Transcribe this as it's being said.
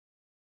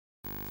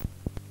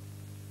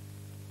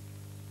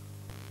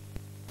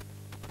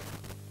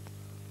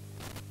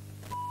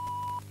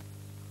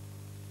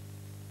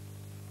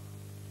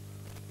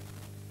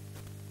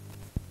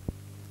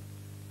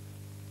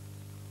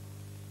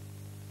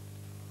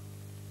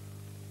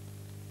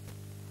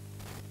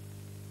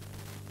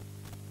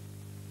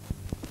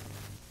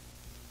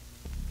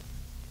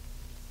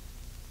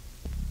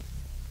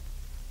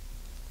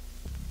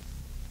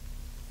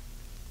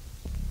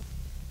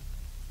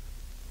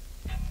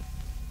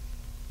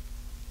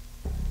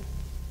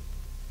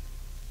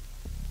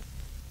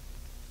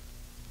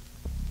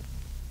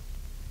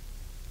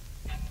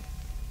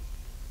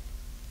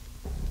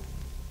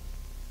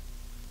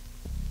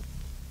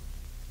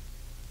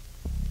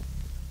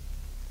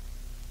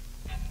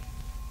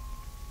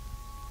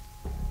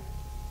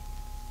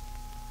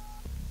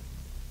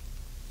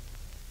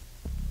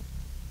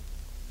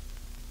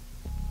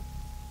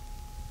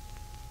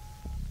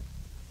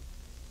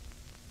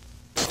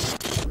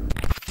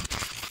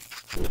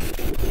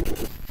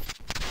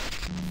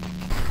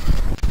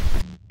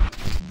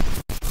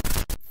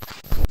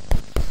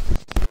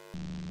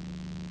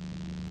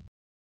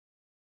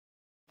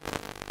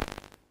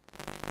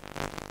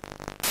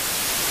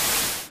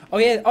Oh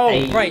yeah. Oh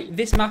Hey. right.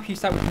 This map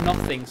used to start with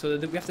nothing, so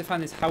we have to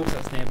find this house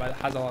that's nearby that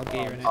has all our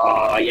gear in it.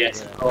 Oh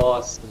yes, of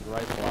course. There's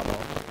rifle ammo.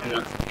 And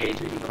that's the cage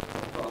we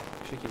got.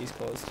 Should get these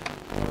closed.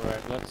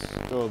 Alright, let's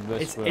go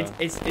this way.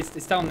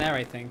 It's down there,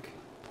 I think.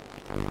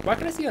 Why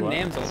can I see your What?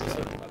 names all of a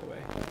sudden, by the way?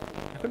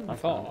 I couldn't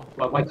before.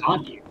 Well, why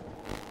can't you?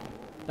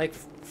 Like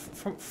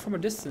from a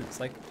distance,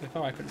 like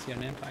before I couldn't see your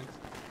name tags.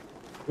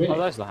 Really? Oh,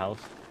 there's the house.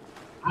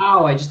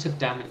 Ow, I just took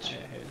damage.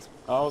 Yeah, it is.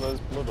 Oh, there's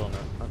blood on it.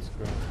 That's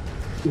great.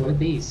 What are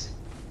these?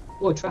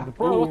 Oh, a trap.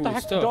 Bro, what the Ooh,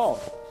 heck, stuff. dog?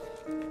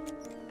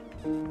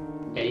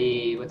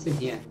 Hey, what's in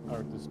here?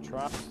 Alright, there's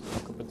traps, a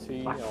cup of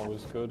tea,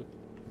 always good.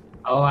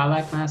 Oh, I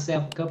like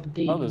myself a cup of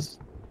tea. Oh, there's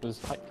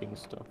hiking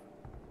stuff.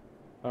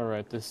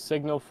 Alright, there's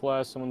signal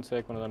flares, someone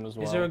take one of them as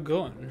well. Is there a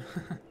gun?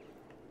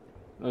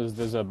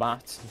 There's a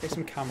bat. Take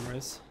some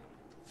cameras.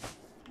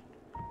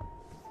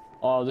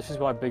 Oh, this is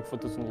why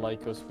Bigfoot doesn't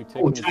like us. We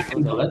take Oh, him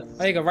tracking bullets.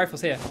 Oh, you got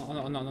rifles here.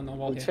 Oh, no,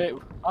 wall here.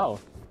 Oh,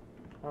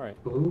 alright.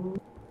 Ooh.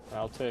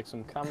 I'll take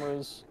some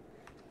cameras.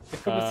 The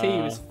cup of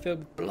tea was filled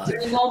with blood. Is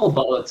there any normal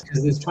bullets?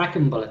 Because there's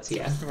tracking bullets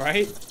here.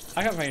 Right?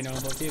 I can't find any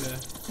normal bullets either.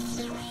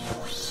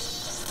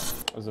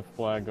 There's a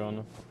flare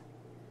gun.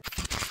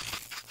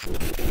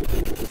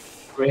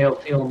 Real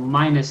fuel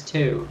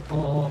 -2.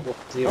 Oh,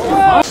 0.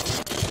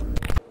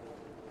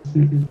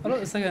 Oh,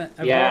 look, it's like a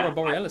Yeah. Aurora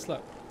Borealis,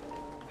 look.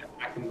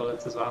 Tracking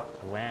bullets as well.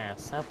 Wow,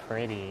 so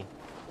pretty.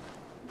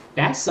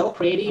 That's so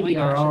pretty. Oh my We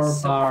are gosh, all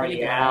it's so pretty,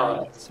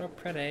 Borealis. guys. So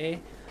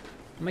pretty.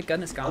 Oh my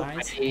goodness,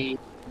 guys. Okay.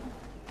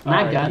 My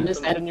Alright, goodness,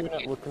 that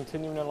we're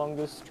continuing along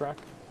this track.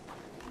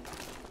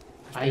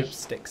 I have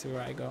sticks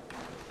where I got.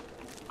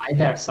 Hi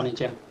there, Sonny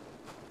Jim.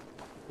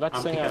 Let's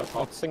I'm sing picking a up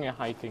let's sing a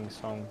hiking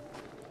song.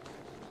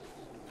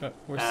 But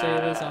we're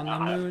sailors on the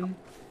moon.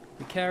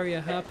 We carry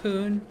a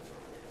harpoon.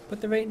 But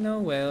there ain't no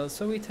whales,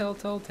 so we tell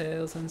tall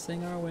tales and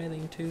sing our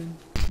whaling tune.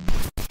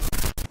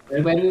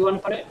 Where do we want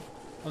to put it?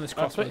 On this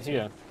That's crossroads it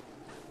here.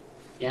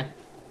 Yeah.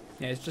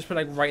 Yeah, it's just put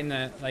like right in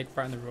the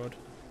road.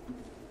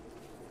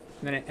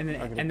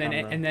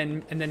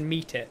 And then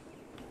meet it.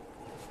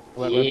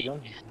 Where's Yeah. the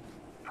gun?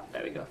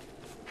 There we go.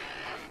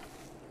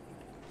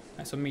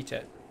 Right, so meet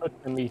it.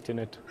 Put the meat in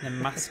it. And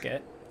then mask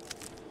it.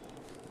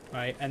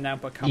 Right, and now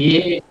put camera.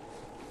 Yeah.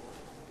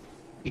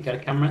 You got a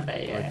camera there,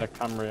 Like, yeah. the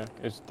camera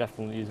is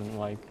definitely isn't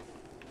like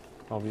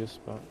obvious,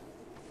 but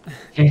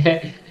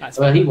That's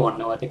Well, fine. he won't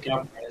know what the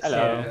camera is. Hello.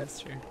 Yeah, that's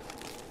true.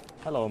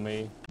 hello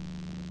me.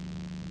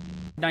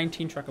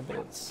 19 tracker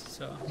bullets,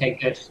 so. Okay,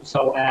 good.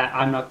 So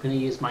I'm not going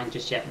to use mine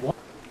just yet. What?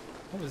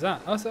 What was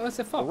that? Oh, so it's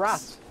a fox. A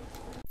rat.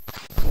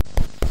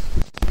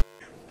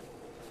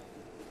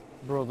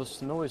 Bro, the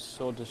snow is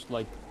so just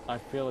like I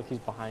feel like he's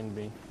behind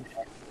me.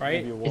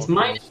 Right? Maybe you're It's walking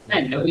on the snow.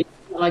 -10. Are we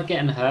like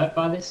getting hurt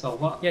by this or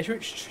what? Yeah,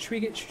 should we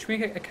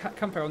get a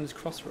campfire on this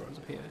crossroads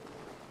up here?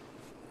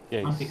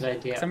 Yeah, Might be a good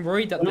idea. Because I'm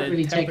worried that We're not the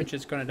really taking-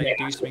 temperature's going to Yeah,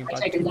 do something am I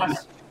bad taking to damage?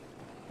 us.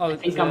 Oh, I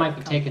think I might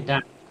be taking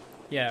damage.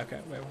 Yeah, okay,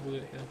 wait, we'll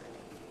do it here.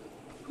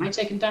 Am I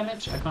taking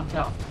damage? I can't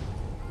tell.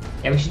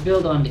 Yeah, we should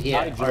build under here.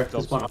 I Or if jumped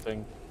there's up one,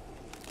 something.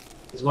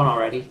 there's one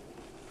already.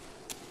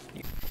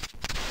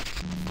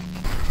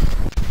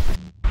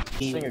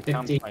 Sing a 50.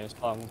 campfire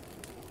song.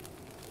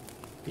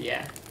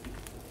 Yeah.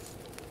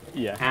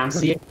 Yeah. Can't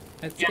see it.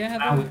 Let's Yeah,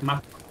 gather, with my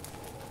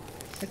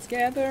let's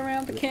gather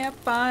around the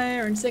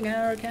campfire and sing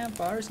our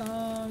campfire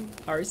song.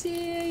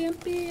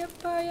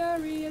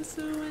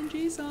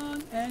 RCAMPFIRESONG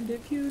song. And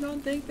if you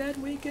don't think that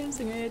we can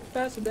sing it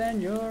faster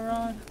than you're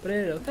on, but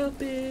it'll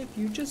help if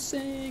you just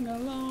sing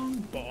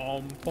along.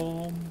 Bom,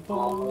 bom,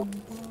 bom,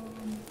 bom.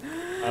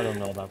 I don't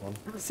know that one.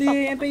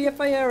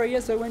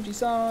 CAMPFIRESONG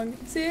song.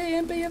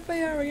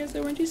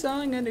 CAMPFIRESONG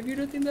song. And if you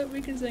don't think that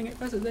we can sing it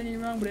faster than you're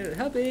wrong, but it'll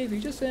help if you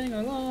just sing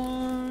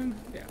along.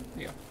 Yeah,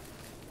 there you go.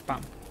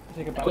 Bam.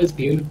 Take a bow. That was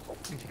beautiful.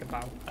 Take a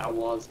bow. That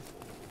was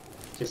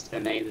just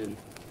amazing.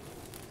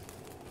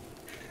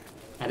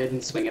 I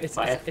didn't swing at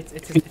fire. It's a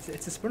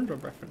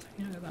SpongeBob reference.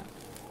 You know that.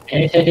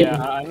 Yeah,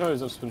 I know it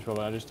was a SpongeBob,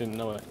 I just didn't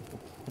know it.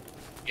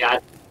 Yeah, I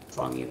didn't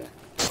song either.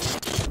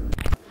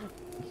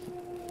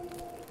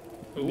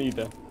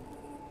 Neither.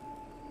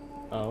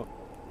 Oh,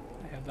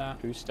 I have that.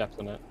 who stepped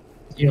on it?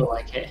 You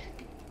like it?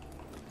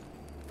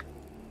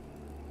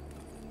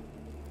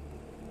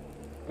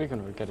 We're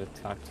gonna get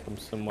attacked from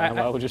somewhere.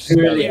 I- We're just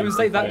Really? It was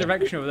like that fire.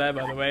 direction over there,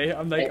 by the way.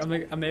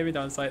 I'm maybe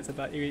down sights at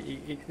that.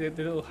 The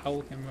little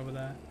howl came over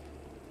there.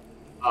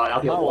 Oh,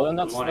 that'll be a Oh, well, wolf then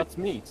in the morning. that's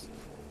meat.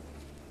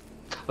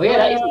 Oh yeah,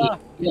 that is Ah.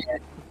 neat. Yeah.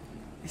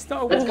 It's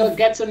not a Let's wolf. go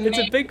get some It's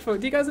a meat. Bigfoot.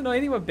 Do you guys know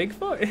anything about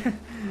Bigfoot?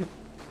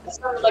 That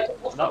sounded like a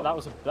wolf.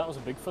 That was a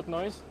Bigfoot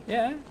noise.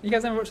 Yeah. You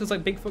guys ever watch those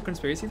like Bigfoot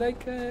conspiracy Ah,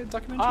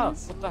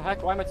 documentaries? what the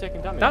heck? Why am I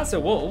taking damage? That's a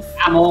wolf.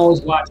 I'm always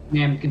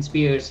watching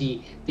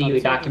conspiracy I'm theory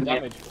taking documentaries.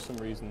 damage for some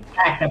reason. In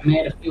fact, I've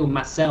made a few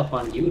myself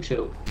on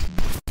YouTube.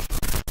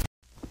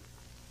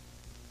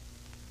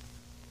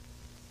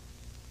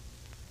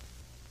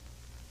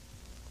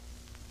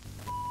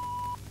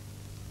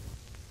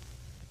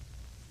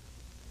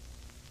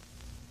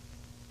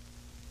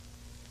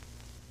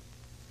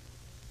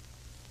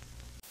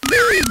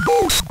 There is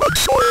ghost but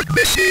sword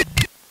missing.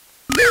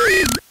 There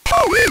is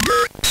power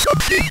however,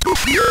 something to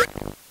fear.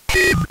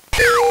 Him,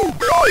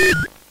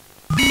 Herobrine.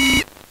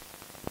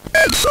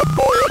 As some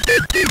more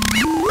attentive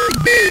viewers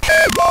may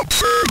have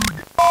observed,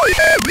 I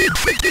have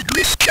infected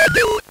this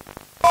channel.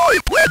 I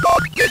plan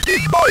on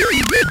getting my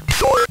revenge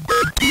for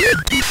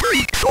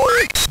BurntTNTFreak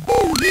for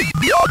exposing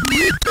me on the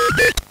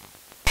internet.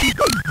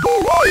 Even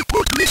though I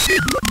put this in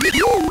the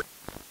video,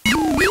 you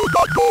will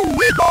not know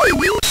when I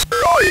will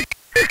strike.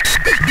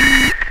 Expect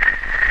me.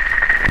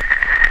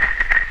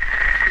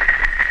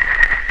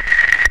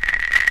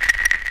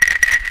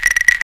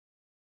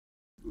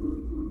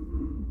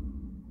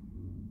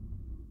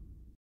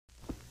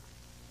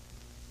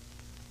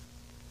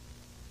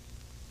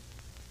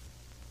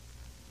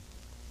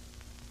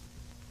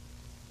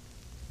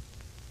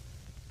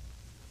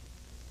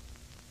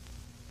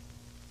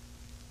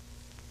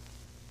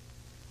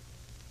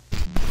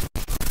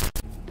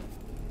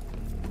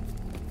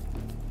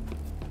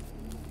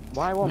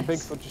 Why won't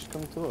Bigfoot just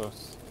come to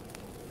us?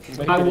 If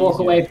I walk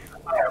away from the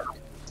fire,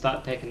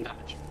 start taking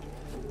damage.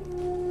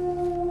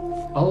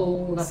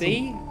 Oh, that's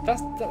See?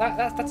 That's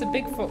a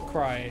Bigfoot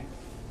cry.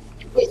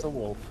 It's a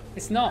wolf.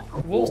 It's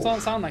not. Wolves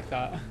don't sound like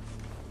that.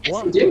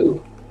 Yes, they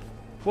do.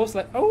 Wolves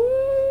like,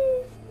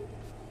 oh.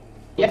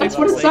 Yeah, that's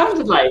what it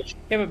sounded like.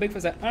 Yeah, but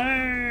Bigfoot's like,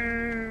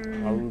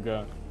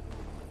 Auga.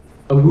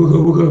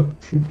 Awooga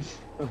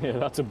Yeah,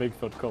 that's a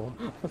Bigfoot call.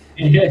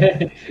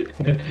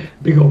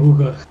 Big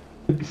awooga.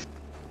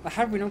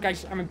 How do we know,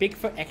 guys? I'm a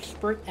Bigfoot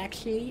expert,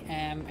 actually.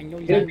 I know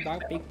learn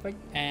about Bigfoot.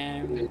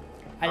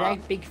 I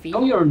like big feet.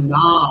 No, you're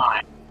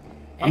not.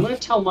 I'm gonna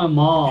tell my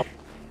mom.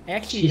 I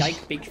actually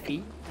like big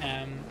feet.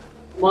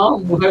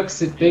 Mom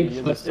works at Bigfoot.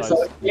 You're the It's size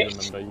like,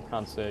 remember, you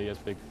can't say he has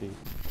big feet.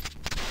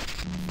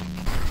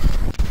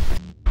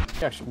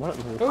 Actually, what?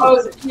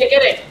 oh, you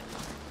get it.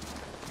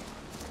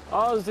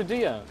 Oh, it's the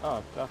deer.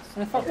 Oh, that's.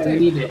 And the fuck I too.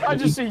 need it. I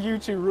just see you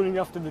two running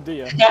after the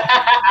deer. Get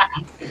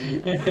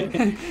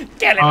it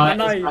with a it's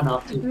knife.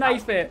 enough to-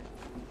 Knife it.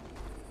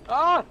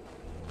 Ah!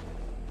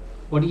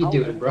 What are you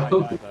doing, bro? I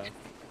died there.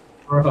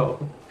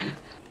 Bro.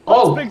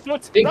 Oh!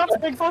 Bigfoot! Bigfoot. That's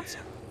Bigfoot!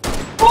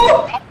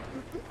 Oh!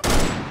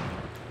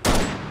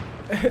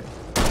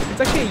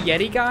 It's actually a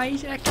Yeti,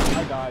 guys. Actually.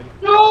 I died.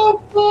 No,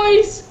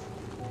 boys!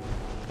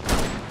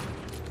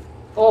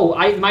 Oh,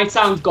 my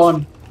sound's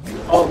gone.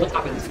 Oh, what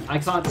happened? I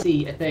can't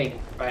see a thing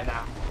right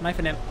now.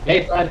 Knifing him.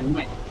 Hey, Fred.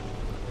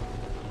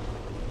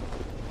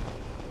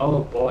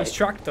 Oh boy. He's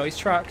tracked though. He's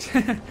tracked.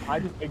 I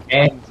did big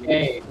Hey, things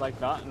hey. like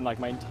that, and like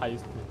my entire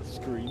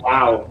screen.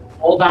 Wow.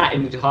 All that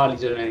and it hardly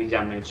done any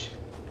damage.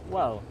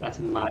 Well, That's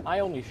mad. I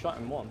only shot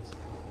him once.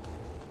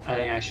 I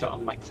think I shot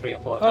him like 3 or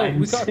 4 Oh, times.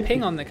 we got a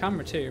ping on the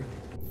camera too.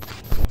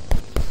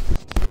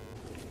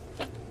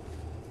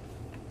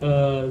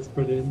 That's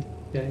brilliant.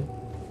 Okay.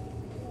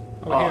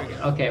 Oh, here we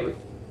go. Okay, we're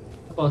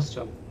close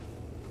to him.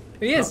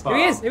 Here he is! Here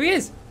he is! Here he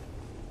is!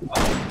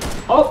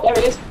 Oh, there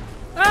he is!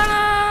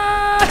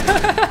 Ah!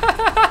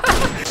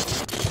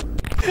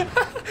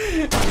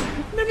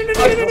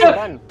 No!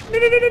 Run!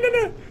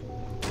 No!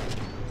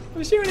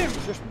 I'm shooting him!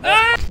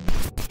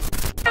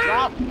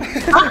 Ah!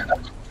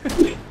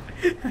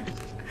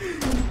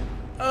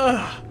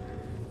 Ugh.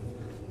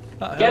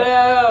 Get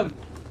him!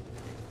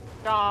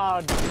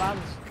 God, lads.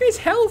 Look at his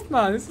health,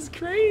 man. This is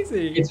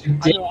crazy. It's I know,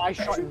 ridiculous. I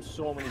shot him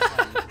so many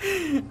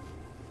times.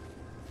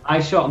 I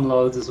shot him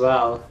loads as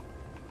well.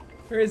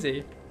 Where is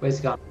he? Where's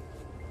he gone?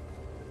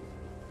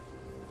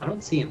 I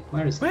don't see him.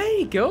 Where is he? Where'd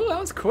he go? That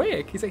was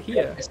quick. He's like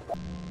here.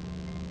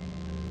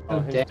 Oh,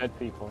 his damn. dead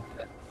people.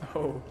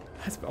 Oh,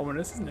 that's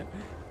ominous, isn't it?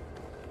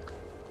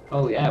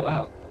 Oh yeah,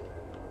 wow.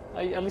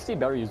 At least he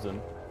buries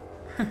them.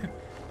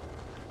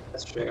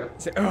 That's true.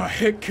 He's like, oh, I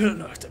hit kill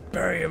enough to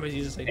bury him as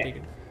he's just like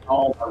digging.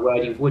 Oh my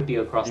word, he would be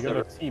across You the gotta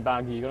river.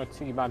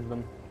 teabag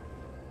them.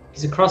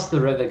 He's across the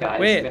river, guys.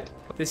 Wait,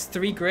 there's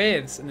 3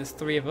 graves and there's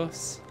 3 of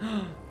us.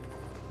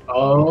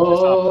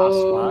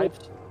 Oh. Past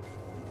lives.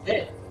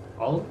 It.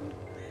 Oh.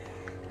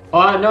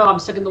 Oh no, I'm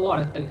stuck in the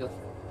water. There we go.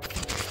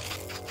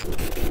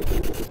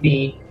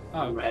 Me. Oh.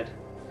 I'm red.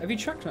 Have you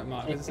tracked him,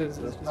 Mark? There's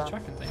a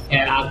tracking thing.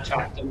 Yeah, I've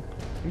tracked him.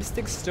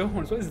 Mystic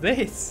stones. What is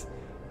this?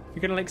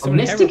 You're gonna like Oh, summon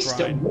Mystic Herobrine.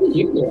 Stone. What are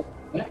you doing?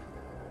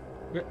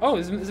 Yeah. Oh,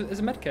 there's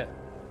a medkit.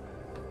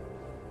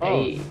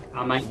 Hey,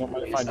 I might What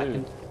wait if a I do?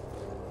 second.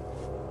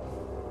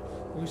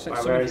 We should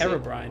Where summon is it?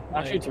 Herobrine.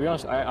 Actually, to be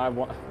honest, I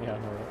want. Yeah,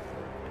 no.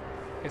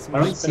 get some I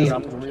don't more see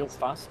spells. him. Real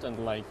fast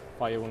and like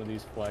fire one of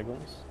these flare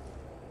guns.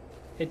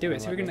 Hey, do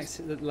it. See if we can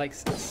Like like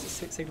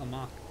signal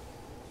Mark.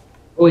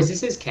 Oh, is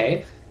this his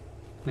cave?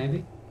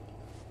 Maybe.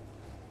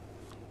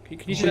 Can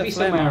you He do should that be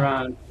flare, somewhere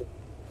Mark?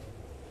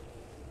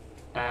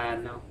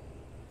 around. No.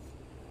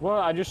 Well,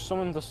 I just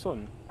summoned the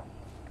sun.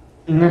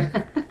 I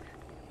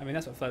mean,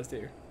 that's what flares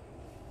do.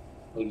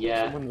 Well,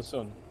 yeah. Summon the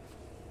sun.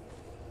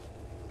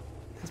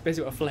 That's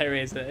basically what a flare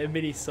is, a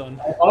mini sun.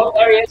 Oh,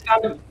 there he is,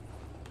 found him.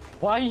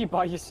 Why are you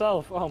by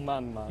yourself? Oh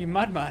man, You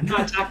man. madman. He's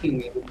not attacking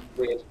me. It's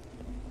weird.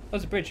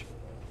 There's a bridge.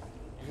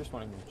 You just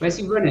want to Where's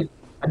he running?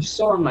 I just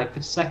saw him like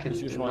for seconds.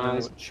 You just and I want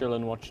was... to chill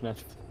and watch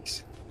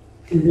Netflix.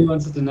 He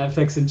wants to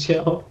Netflix and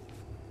chill.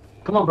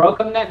 Come on, bro,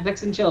 come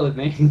Netflix and chill with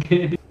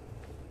me.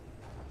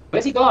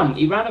 he gone?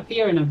 He ran up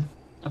here and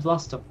I've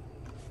lost him.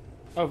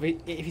 Oh,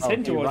 if he's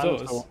heading towards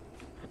us.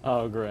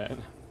 Oh, great.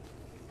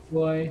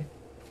 Boy.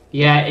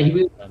 Yeah, he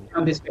was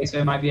around this way, so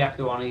it might be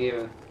after one of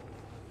you.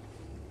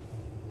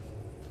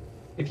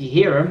 If you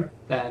hear him,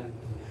 then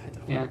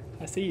yeah.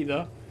 I see you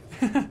though.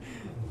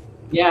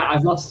 Yeah,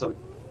 I've lost him.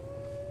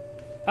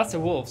 That's a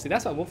wolf. See,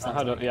 that's what a wolf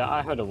sounds like. Yeah,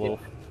 I heard a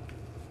wolf.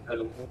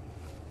 Yeah.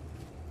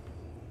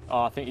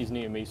 Oh, I think he's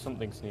near me.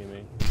 Something's near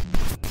me.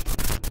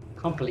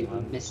 Can't believe I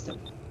missed him.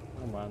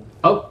 Oh man.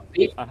 Oh,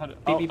 beep. I had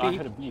Beep, beep, I beep.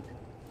 had a beep.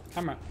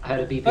 Camera. I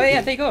heard a beep. Oh beep,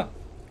 yeah, beep. there you go.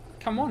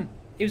 Come on.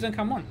 He was on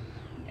come on.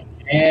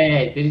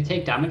 Hey, did he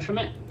take damage from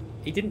it?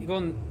 He didn't go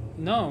on.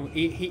 No,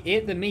 he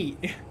ate the meat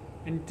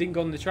and didn't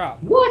go on the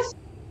trap. What?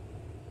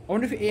 I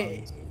wonder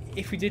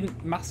if we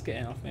didn't mask it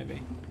enough,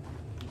 maybe.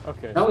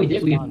 Okay. No, we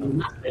did. We fine.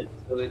 mapped it,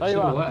 so it There should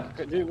you have are.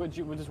 worked.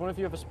 Does one of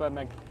you have a spare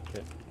med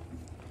kit?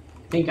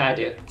 I think I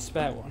do.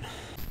 Spare one.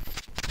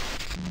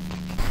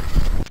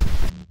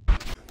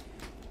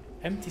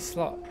 Empty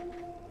slot.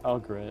 Oh,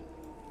 great.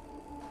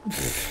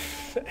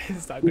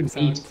 Is that a good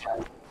sound?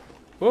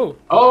 Whoa!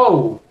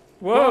 Oh!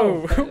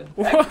 Whoa!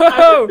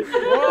 Whoa!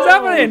 What's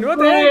happening? What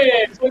the heck?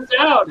 Hey, it's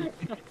down!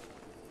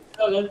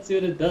 Oh, let's see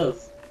what it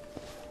does.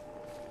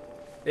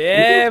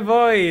 Yeah,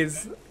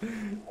 boys!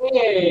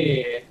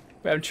 Hey!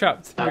 Wait, I'm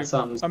trapped. That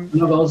sounds I'm-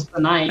 snuggles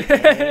tonight.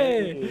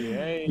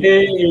 Hey!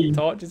 Hey!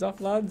 Torches off,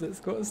 lads. Let's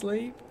go to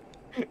sleep.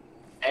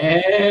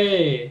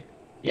 Hey!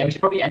 Yeah, we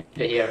should probably end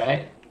it here,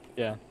 right?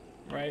 Yeah.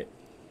 Right.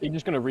 He's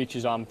just gonna reach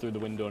his arm through the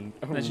window and.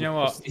 Now, do you know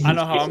what? I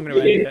know how I'm going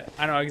to end it.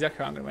 I know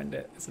exactly how I'm going to end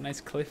it. It's a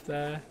nice cliff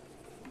there.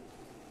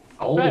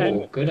 Oh,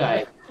 Ben. good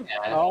eye.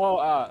 Yeah. Oh,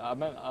 I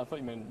thought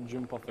you meant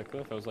jump off the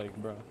cliff. I was like,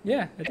 bro.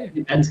 Yeah, I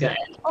do. Ben's gonna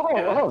end.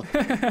 Oh.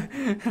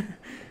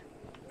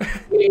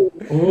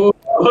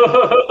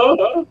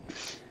 Oh.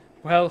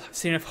 Well, I've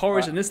seen enough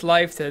horrors in this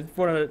life to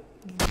want to.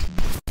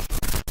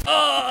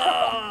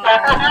 Oh!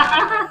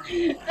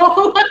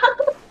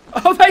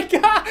 Oh my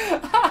god!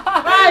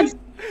 Nice!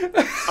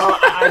 Oh,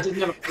 I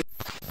didn't have a